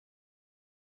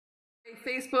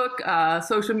Facebook,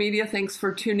 social media, thanks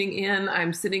for tuning in.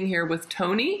 I'm sitting here with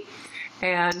Toni,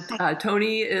 and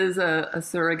Toni is a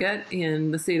surrogate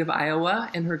in the state of Iowa,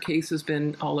 and her case has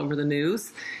been all over the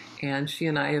news. And she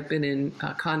and I have been in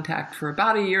contact for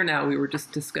about a year now. We were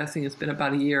just discussing it's been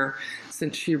about a year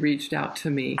since she reached out to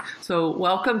me. So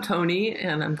welcome, Toni,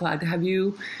 and I'm glad to have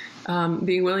you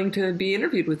being willing to be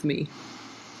interviewed with me.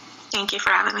 Thank you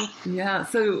for having me. Yeah,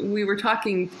 so we were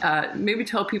talking, maybe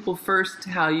tell people first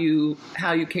how you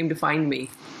came to find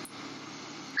me.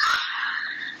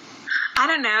 I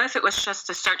don't know if it was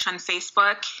just a search on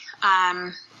Facebook.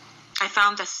 I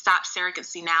found the Stop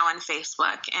Surrogacy Now on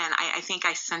Facebook, and I think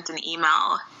I sent an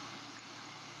email,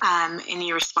 and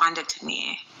you responded to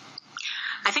me.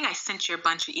 I think I sent you a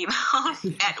bunch of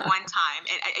emails at one time.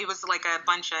 It was like a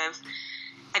bunch of,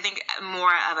 I think,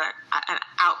 more of an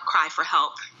outcry for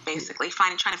help, basically,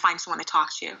 trying to find someone to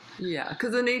talk to. Yeah,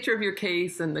 because the nature of your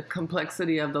case and the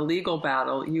complexity of the legal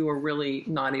battle, you were really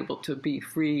not able to be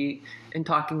free in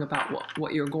talking about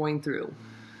what you're going through.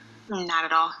 Not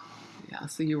at all. Yeah,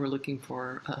 so you were looking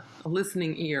for a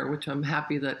listening ear, which I'm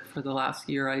happy that for the last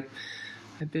year I've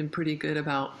been pretty good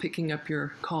about picking up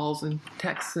your calls and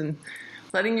texts and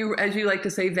letting you, as you like to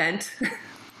say, vent.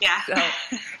 Yeah. So,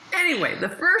 anyway, the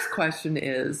first question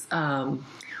is,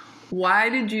 why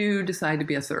did you decide to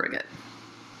be a surrogate?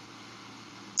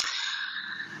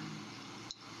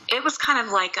 It was kind of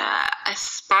like a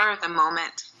spur of the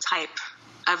moment type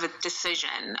of a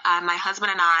decision. My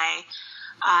husband and I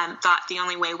thought the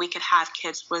only way we could have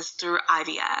kids was through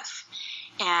IVF.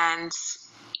 And,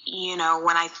 you know,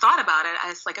 when I thought about it, I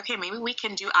was like, okay, maybe we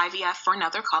can do IVF for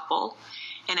another couple,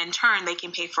 and in turn, they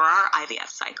can pay for our IVF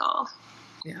cycle.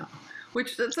 Yeah,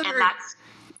 which that's a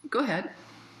go ahead.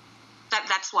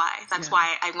 That's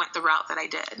why I went the route that I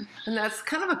did. And that's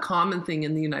kind of a common thing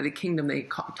in the United Kingdom. They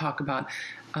talk about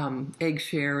egg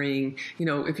sharing. You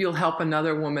know, if you'll help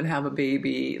another woman have a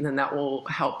baby, then that will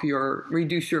help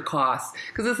reduce your costs,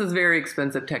 because this is very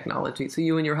expensive technology. So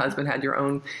you and your husband had your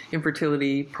own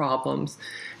infertility problems,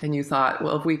 and you thought,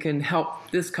 well, if we can help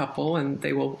this couple and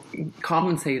they will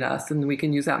compensate us, and we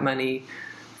can use that money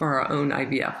for our own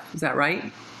IVF. Is that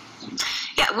right?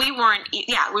 Yeah, we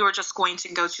were just going to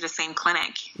go to the same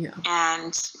clinic. Yeah.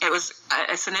 And it was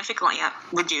a significantly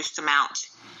reduced amount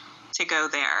to go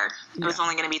there. It was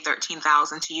only going to be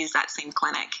 $13,000 to use that same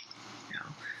clinic. Yeah.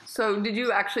 So did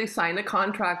you actually sign a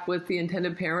contract with the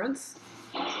intended parents?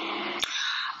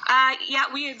 Yeah,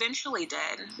 we eventually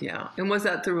did. Yeah. And was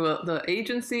that through the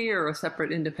agency or a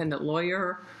separate independent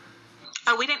lawyer?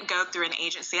 Oh, we didn't go through an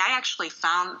agency. I actually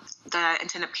found the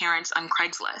intended parents on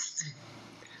Craigslist.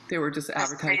 They were just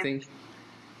advertising.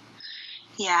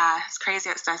 Yeah, it's crazy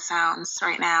as that sounds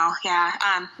right now. Yeah,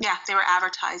 they were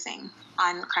advertising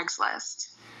on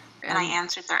Craigslist, and I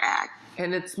answered their ad.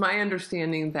 And it's my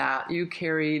understanding that you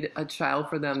carried a child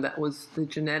for them that was the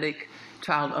genetic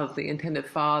child of the intended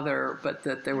father, but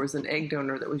that there was an egg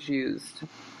donor that was used.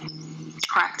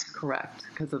 Correct,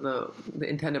 because of the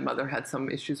intended mother had some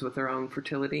issues with her own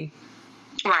fertility.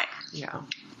 Right. Yeah.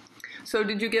 So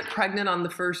did you get pregnant on the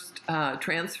first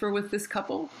transfer with this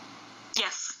couple?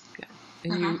 Yes. Yeah.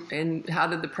 And and how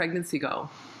did the pregnancy go?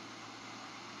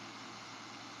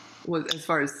 As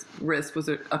far as risk, was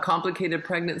it a complicated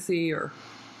pregnancy or?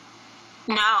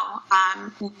 No,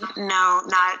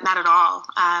 not at all.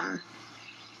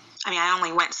 I mean, I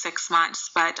only went 6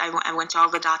 months, but I went to all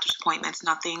the doctor's appointments.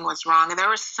 Nothing was wrong. And there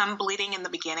was some bleeding in the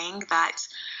beginning that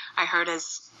I heard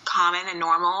is common and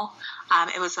normal.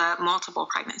 It was a multiple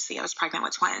pregnancy. I was pregnant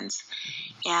with twins.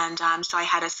 And so I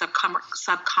had a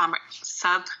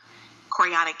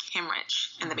subchorionic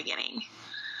hemorrhage in the beginning.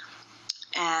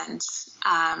 And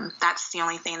that's the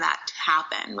only thing that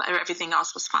happened. Everything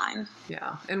else was fine.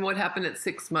 Yeah. And what happened at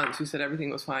 6 months? You said everything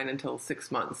was fine until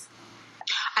 6 months.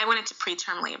 I went into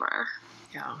preterm labor.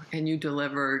 Yeah. And you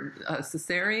delivered a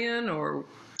cesarean or?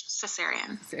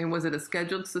 Cesarean. And was it a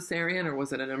scheduled cesarean or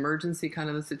was it an emergency kind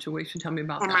of a situation? Tell me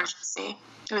about that. Emergency.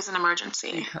 It was an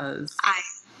emergency. Because?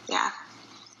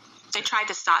 They tried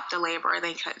to stop the labor.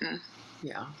 They couldn't.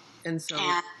 Yeah. And so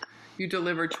you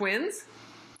delivered twins?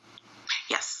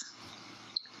 Yes.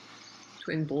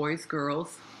 Twin boys,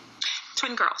 girls?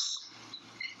 Twin girls.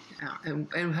 Yeah.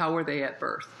 And how were they at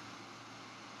birth?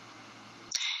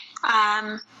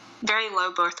 Very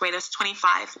low birth weight. It was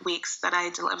 25 weeks that I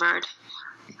delivered.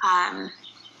 And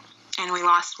we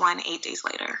lost one 8 days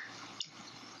later.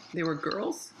 They were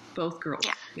girls? Both girls?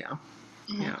 Yeah. Yeah.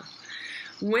 Mm-hmm. Yeah.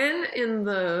 When in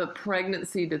the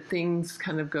pregnancy did things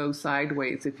kind of go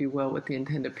sideways, if you will, with the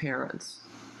intended parents?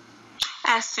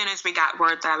 As soon as we got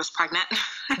word that I was pregnant.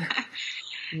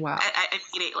 Wow.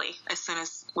 Immediately, as soon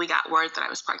as we got word that I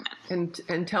was pregnant.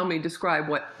 And tell me, describe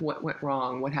what went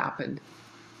wrong, what happened.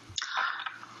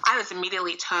 I was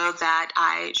immediately told that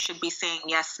I should be saying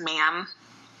yes, ma'am,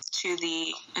 to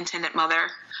the intended mother.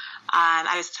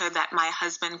 I was told that my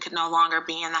husband could no longer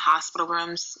be in the hospital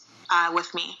rooms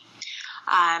with me.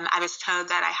 I was told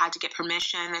that I had to get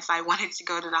permission if I wanted to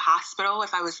go to the hospital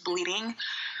if I was bleeding.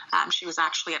 She was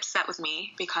actually upset with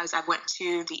me because I went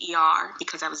to the ER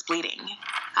because I was bleeding.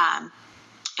 And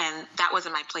that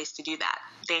wasn't my place to do that.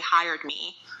 They hired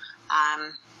me.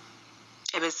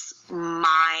 It was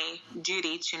my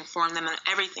duty to inform them of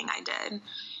everything I did,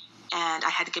 and I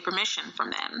had to get permission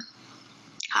from them.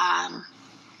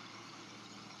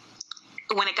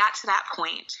 When it got to that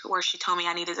point where she told me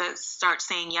I needed to start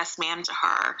saying yes, ma'am, to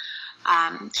her,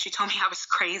 she told me I was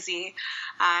crazy.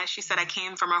 She said I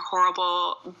came from a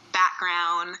horrible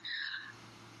background,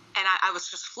 and I was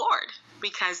just floored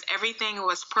because everything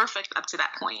was perfect up to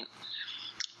that point.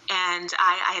 And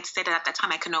I had stated at that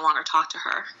time I could no longer talk to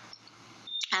her,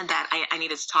 and that I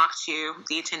needed to talk to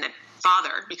the intended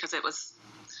father because it was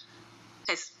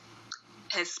his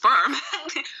sperm.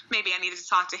 Maybe I needed to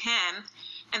talk to him,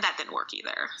 and that didn't work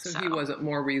either. So he wasn't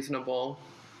more reasonable?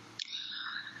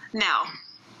 No,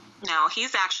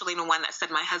 he's actually the one that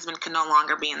said my husband could no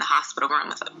longer be in the hospital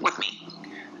room with me.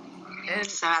 And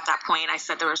so at that point, I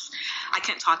said I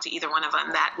couldn't talk to either one of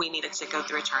them, that we needed to go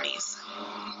through attorneys.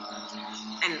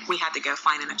 And we had to go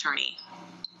find an attorney.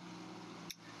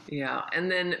 Yeah, and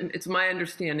then it's my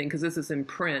understanding, because this is in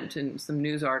print in some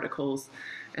news articles,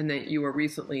 and that you were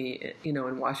recently,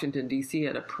 in Washington, D.C.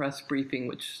 at a press briefing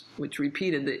which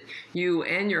repeated that you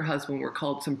and your husband were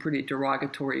called some pretty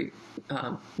derogatory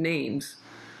names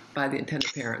by the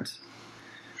intended parents.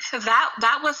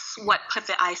 That was what put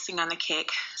the icing on the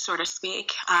cake, so to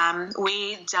speak.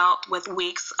 We dealt with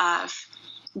weeks of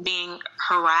being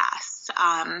harassed.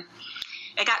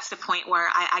 It got to the point where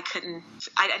I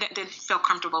didn't feel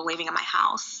comfortable leaving in my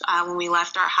house. When we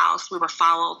left our house, we were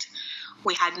followed.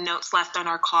 We had notes left on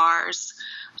our cars.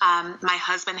 My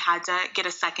husband had to get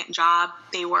a second job.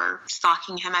 They were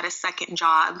stalking him at a second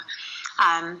job.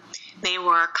 They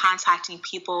were contacting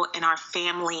people in our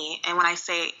family. And when I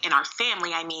say in our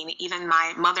family, I mean even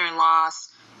my mother-in-law's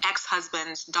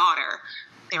ex-husband's daughter.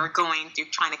 They were going through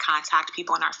trying to contact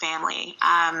people in our family.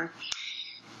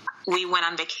 We went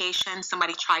on vacation.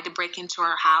 Somebody tried to break into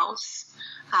our house.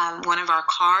 One of our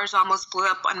cars almost blew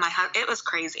up on my house. It was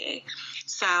crazy.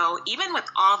 So even with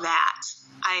all that,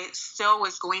 I still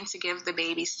was going to give the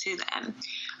babies to them.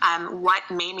 What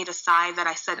made me decide that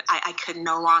I said I could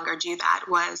no longer do that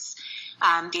was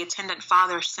the attendant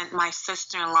father sent my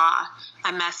sister-in-law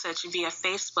a message via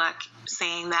Facebook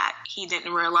saying that he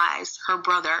didn't realize her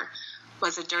brother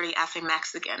was a dirty effing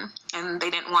Mexican and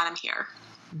they didn't want him here.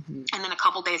 Mm-hmm. And then a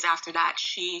couple days after that,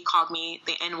 she called me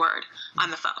the N-word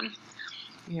on the phone.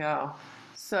 Yeah.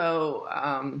 So,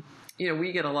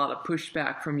 we get a lot of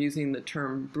pushback from using the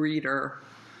term breeder,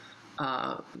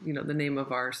 the name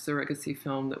of our surrogacy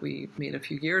film that we made a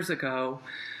few years ago.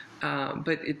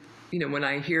 But when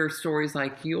I hear stories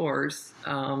like yours,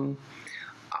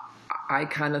 I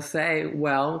kind of say,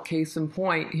 well, case in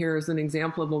point, here's an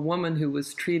example of a woman who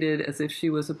was treated as if she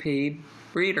was a paid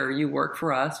breeder. You work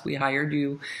for us. We hired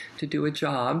you to do a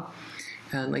job.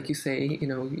 And like you say,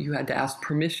 you had to ask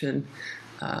permission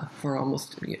for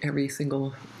almost every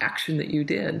single action that you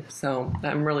did. So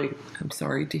I'm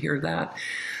sorry to hear that.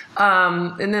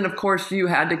 And then, of course, you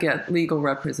had to get legal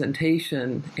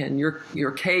representation, and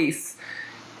your case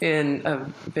in a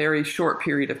very short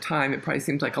period of time. It probably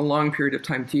seems like a long period of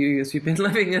time to you as you've been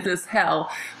living in this hell.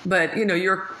 But,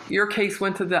 your case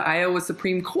went to the Iowa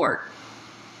Supreme Court,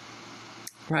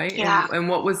 right? Yeah. And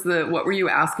what were you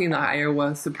asking the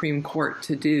Iowa Supreme Court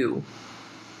to do?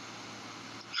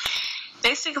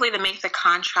 Basically to make the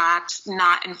contract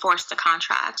not enforce the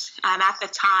contract. At the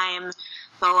time,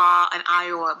 the law in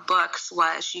Iowa books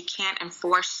was you can't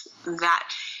enforce that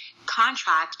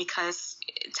contract because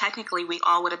technically we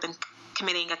all would have been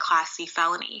committing a Class C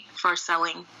felony for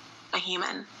selling a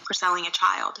human, for selling a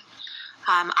child.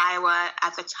 Iowa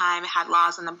at the time had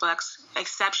laws in the books,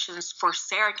 exceptions for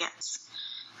surrogates.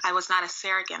 I was not a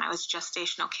surrogate, I was a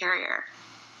gestational carrier.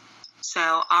 So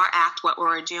our act, what we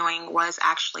were doing was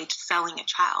actually selling a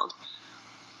child.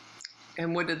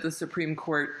 And what did the Supreme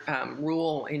Court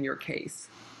rule in your case?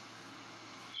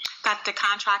 That the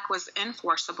contract was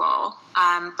enforceable,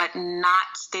 but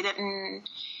they didn't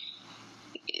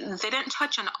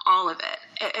touch on all of it.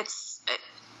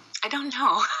 I don't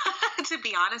know, to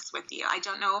be honest with you. I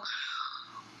don't know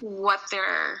what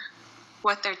they're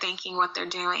thinking, what they're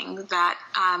doing, that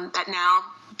now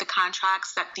the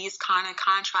contracts, that these kind of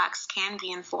contracts can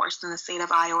be enforced in the state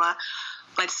of Iowa,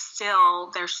 but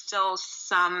there's still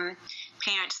some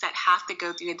parents that have to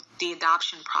go through the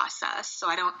adoption process. So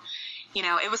I don't,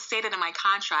 it was stated in my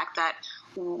contract that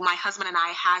my husband and I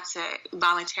had to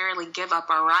voluntarily give up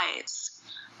our rights.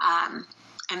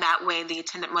 And that way the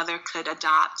attendant mother could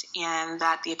adopt and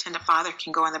that the attendant father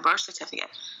can go on the birth certificate.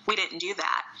 We didn't do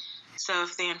that. So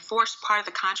if they enforce part of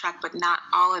the contract but not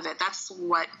all of it, that's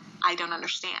what I don't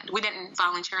understand. We didn't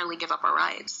voluntarily give up our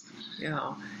rights.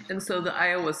 Yeah. And so the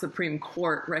Iowa Supreme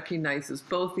Court recognizes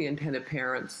both the intended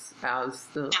parents as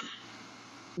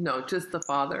just the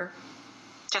father?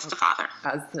 Just the father.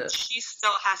 She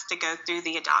still has to go through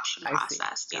the adoption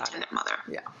process, the intended mother.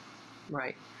 Yeah,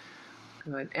 right.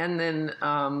 Good. And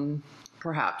then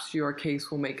perhaps your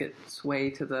case will make its way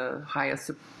to the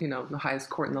highest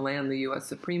court in the land, the U.S.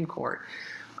 Supreme Court,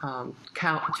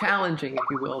 challenging, if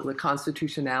you will, the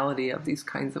constitutionality of these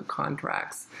kinds of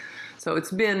contracts. So it's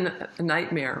been a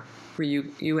nightmare for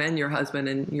you and your husband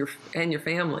and your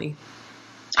family.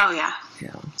 Oh yeah.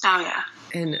 Yeah. Oh yeah.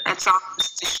 And it's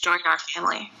almost destroyed our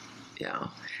family. Yeah.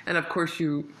 And of course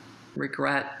you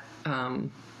regret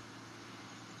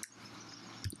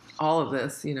all of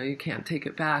this. You can't take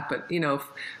it back. But,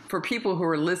 for people who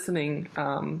are listening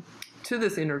to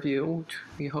this interview, which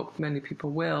we hope many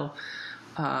people will,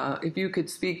 if you could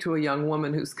speak to a young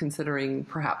woman who's considering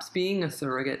perhaps being a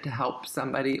surrogate to help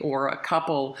somebody, or a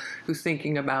couple who's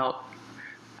thinking about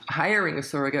hiring a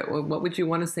surrogate, what would you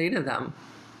want to say to them?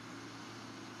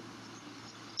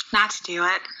 Not to do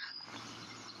it.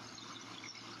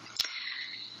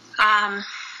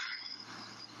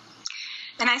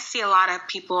 And I see a lot of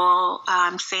people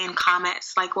saying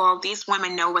comments like, well, these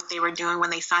women know what they were doing when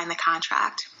they signed the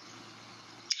contract.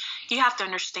 You have to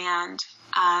understand,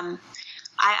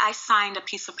 I signed a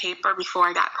piece of paper before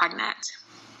I got pregnant.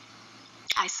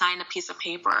 I signed a piece of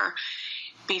paper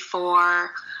before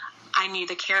I knew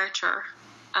the character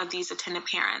of these attendant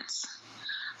parents.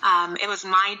 It was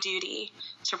my duty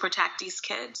to protect these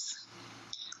kids.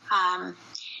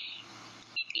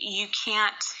 You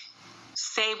can't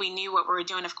say we knew what we were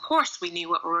doing. Of course we knew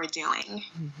what we were doing.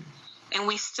 Mm-hmm. And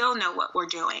we still know what we're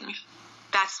doing.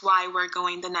 That's why we're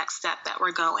going the next step that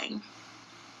we're going.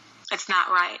 It's not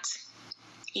right.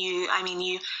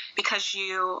 Because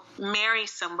you marry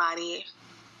somebody,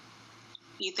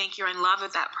 you think you're in love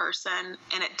with that person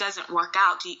and it doesn't work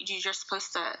out. You're just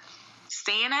supposed to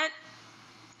stay in it?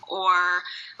 Or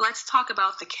let's talk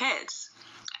about the kids.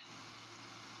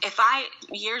 If I,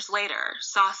 years later,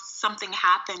 saw something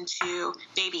happen to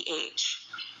baby H,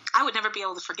 I would never be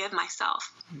able to forgive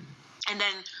myself. Mm. And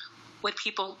then would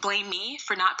people blame me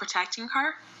for not protecting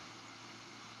her?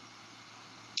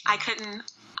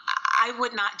 I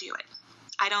would not do it.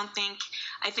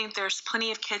 I think there's plenty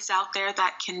of kids out there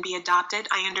that can be adopted.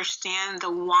 I understand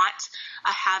the want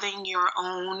of having your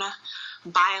own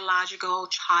biological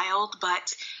child,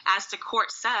 but as the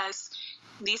court says,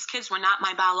 these kids were not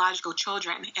my biological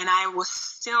children, and I was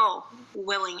still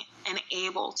willing and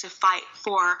able to fight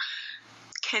for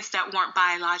kids that weren't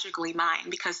biologically mine,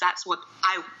 because that's what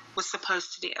I was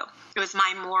supposed to do. It was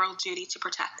my moral duty to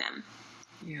protect them.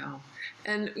 Yeah.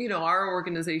 And, our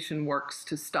organization works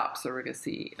to stop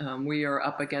surrogacy. We are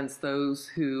up against those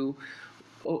who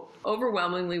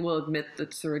overwhelmingly will admit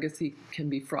that surrogacy can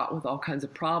be fraught with all kinds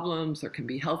of problems. There can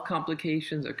be health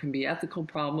complications. There can be ethical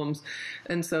problems.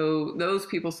 And so those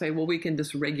people say, well, we can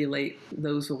just regulate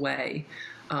those away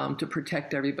to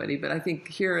protect everybody. But I think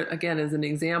here, again, is an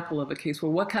example of a case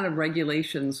where what kind of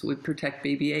regulations would protect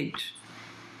baby H?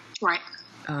 Right.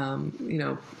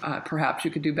 Perhaps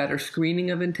you could do better screening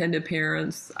of intended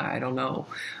parents. I don't know.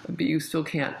 But you still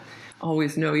can't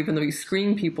always know, even though you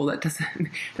screen people, there's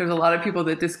a lot of people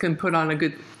that just can put on a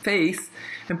good face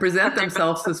and present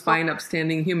themselves as fine,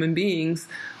 upstanding human beings,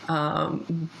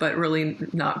 but really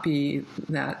not be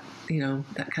that,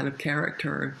 that kind of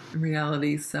character in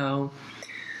reality. So,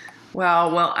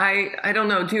 wow. Well, I don't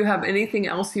know. Do you have anything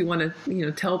else you want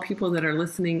to, tell people that are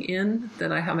listening in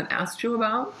that I haven't asked you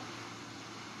about?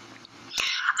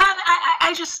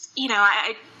 I just,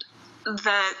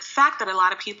 the fact that a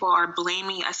lot of people are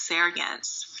blaming us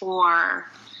surrogates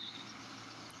for,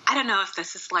 I don't know if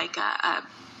this is like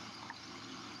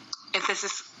if this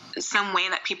is some way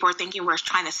that people are thinking we're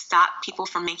trying to stop people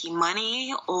from making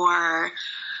money, or,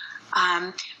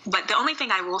 but the only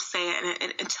thing I will say,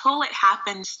 until it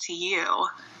happens to you,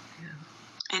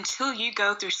 until you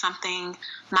go through something,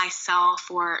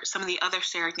 myself or some of the other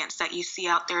surrogates that you see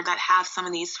out there that have some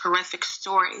of these horrific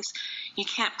stories, you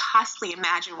can't possibly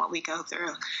imagine what we go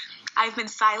through. I've been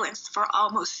silenced for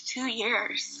almost 2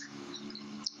 years.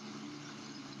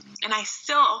 And I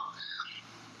still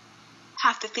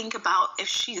have to think about if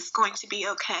she's going to be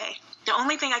okay. The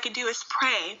only thing I could do is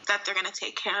pray that they're going to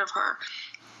take care of her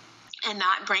and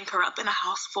not bring her up in a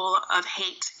house full of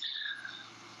hate,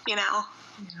 you know?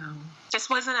 Yeah. This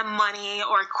wasn't a money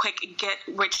or a quick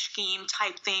get-rich scheme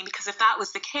type thing, because if that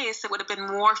was the case, it would have been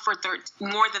more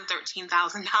than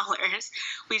 $13,000.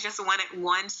 We just wanted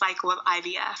one cycle of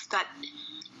IVF. That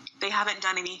they haven't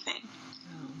done anything.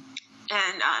 No.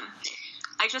 And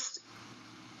I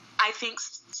think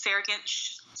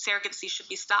surrogacy should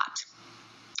be stopped.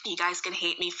 You guys can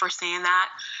hate me for saying that.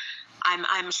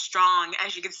 I'm strong.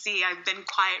 As you can see, I've been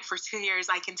quiet for 2 years.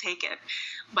 I can take it.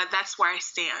 But that's where I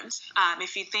stand.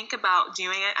 If you think about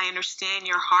doing it, I understand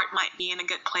your heart might be in a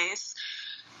good place.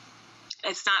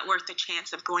 It's not worth the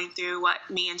chance of going through what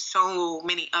me and so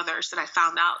many others that I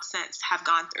found out since have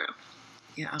gone through.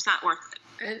 Yeah. It's not worth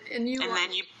it. And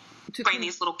then you bring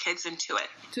these little kids into it.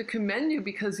 To commend you,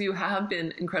 because you have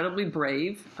been incredibly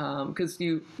brave, because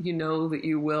you know that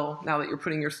you will, now that you're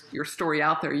putting your story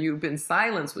out there, you've been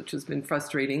silenced, which has been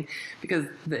frustrating, because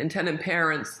the intended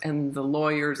parents and the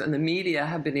lawyers and the media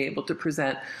have been able to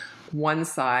present one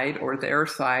side or their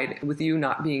side, with you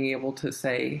not being able to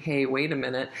say, hey, wait a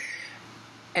minute.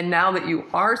 And now that you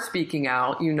are speaking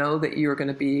out, you know that you're going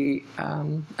to be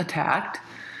attacked,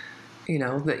 you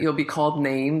know, that you'll be called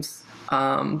names.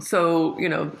 So, you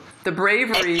know, the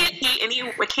bravery.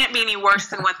 It can't be any worse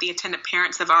than what the attendant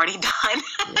parents have already done.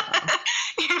 Yeah.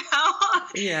 You know?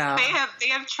 Yeah. They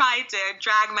have tried to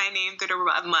drag my name through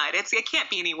the mud. It can't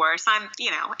be any worse.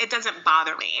 It doesn't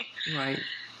bother me.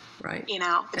 Right. You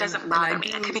know, it doesn't bother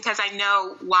me because I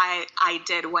know why I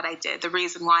did what I did, the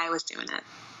reason why I was doing it.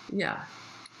 Yeah.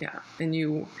 And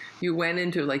you went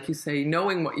into, like you say,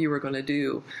 knowing what you were going to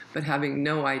do, but having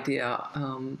no idea,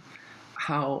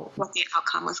 what the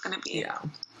outcome was going to be. Yeah,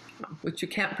 which you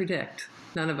can't predict.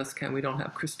 None of us can. We don't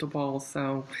have crystal balls.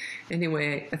 So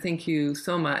anyway, I thank you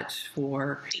so much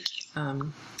for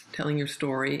telling your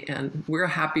story. And we're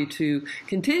happy to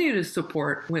continue to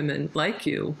support women like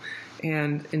you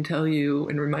and tell you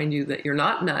and remind you that you're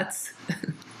not nuts.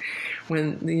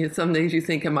 When some days you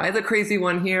think, am I the crazy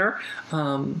one here?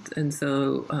 And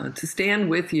so to stand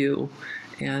with you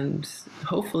and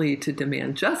hopefully to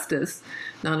demand justice,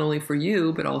 not only for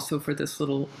you, but also for this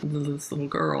little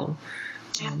girl,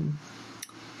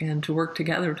 and to work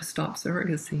together to stop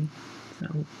surrogacy.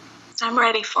 So I'm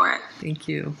ready for it. Thank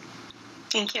you.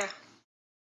 Thank you.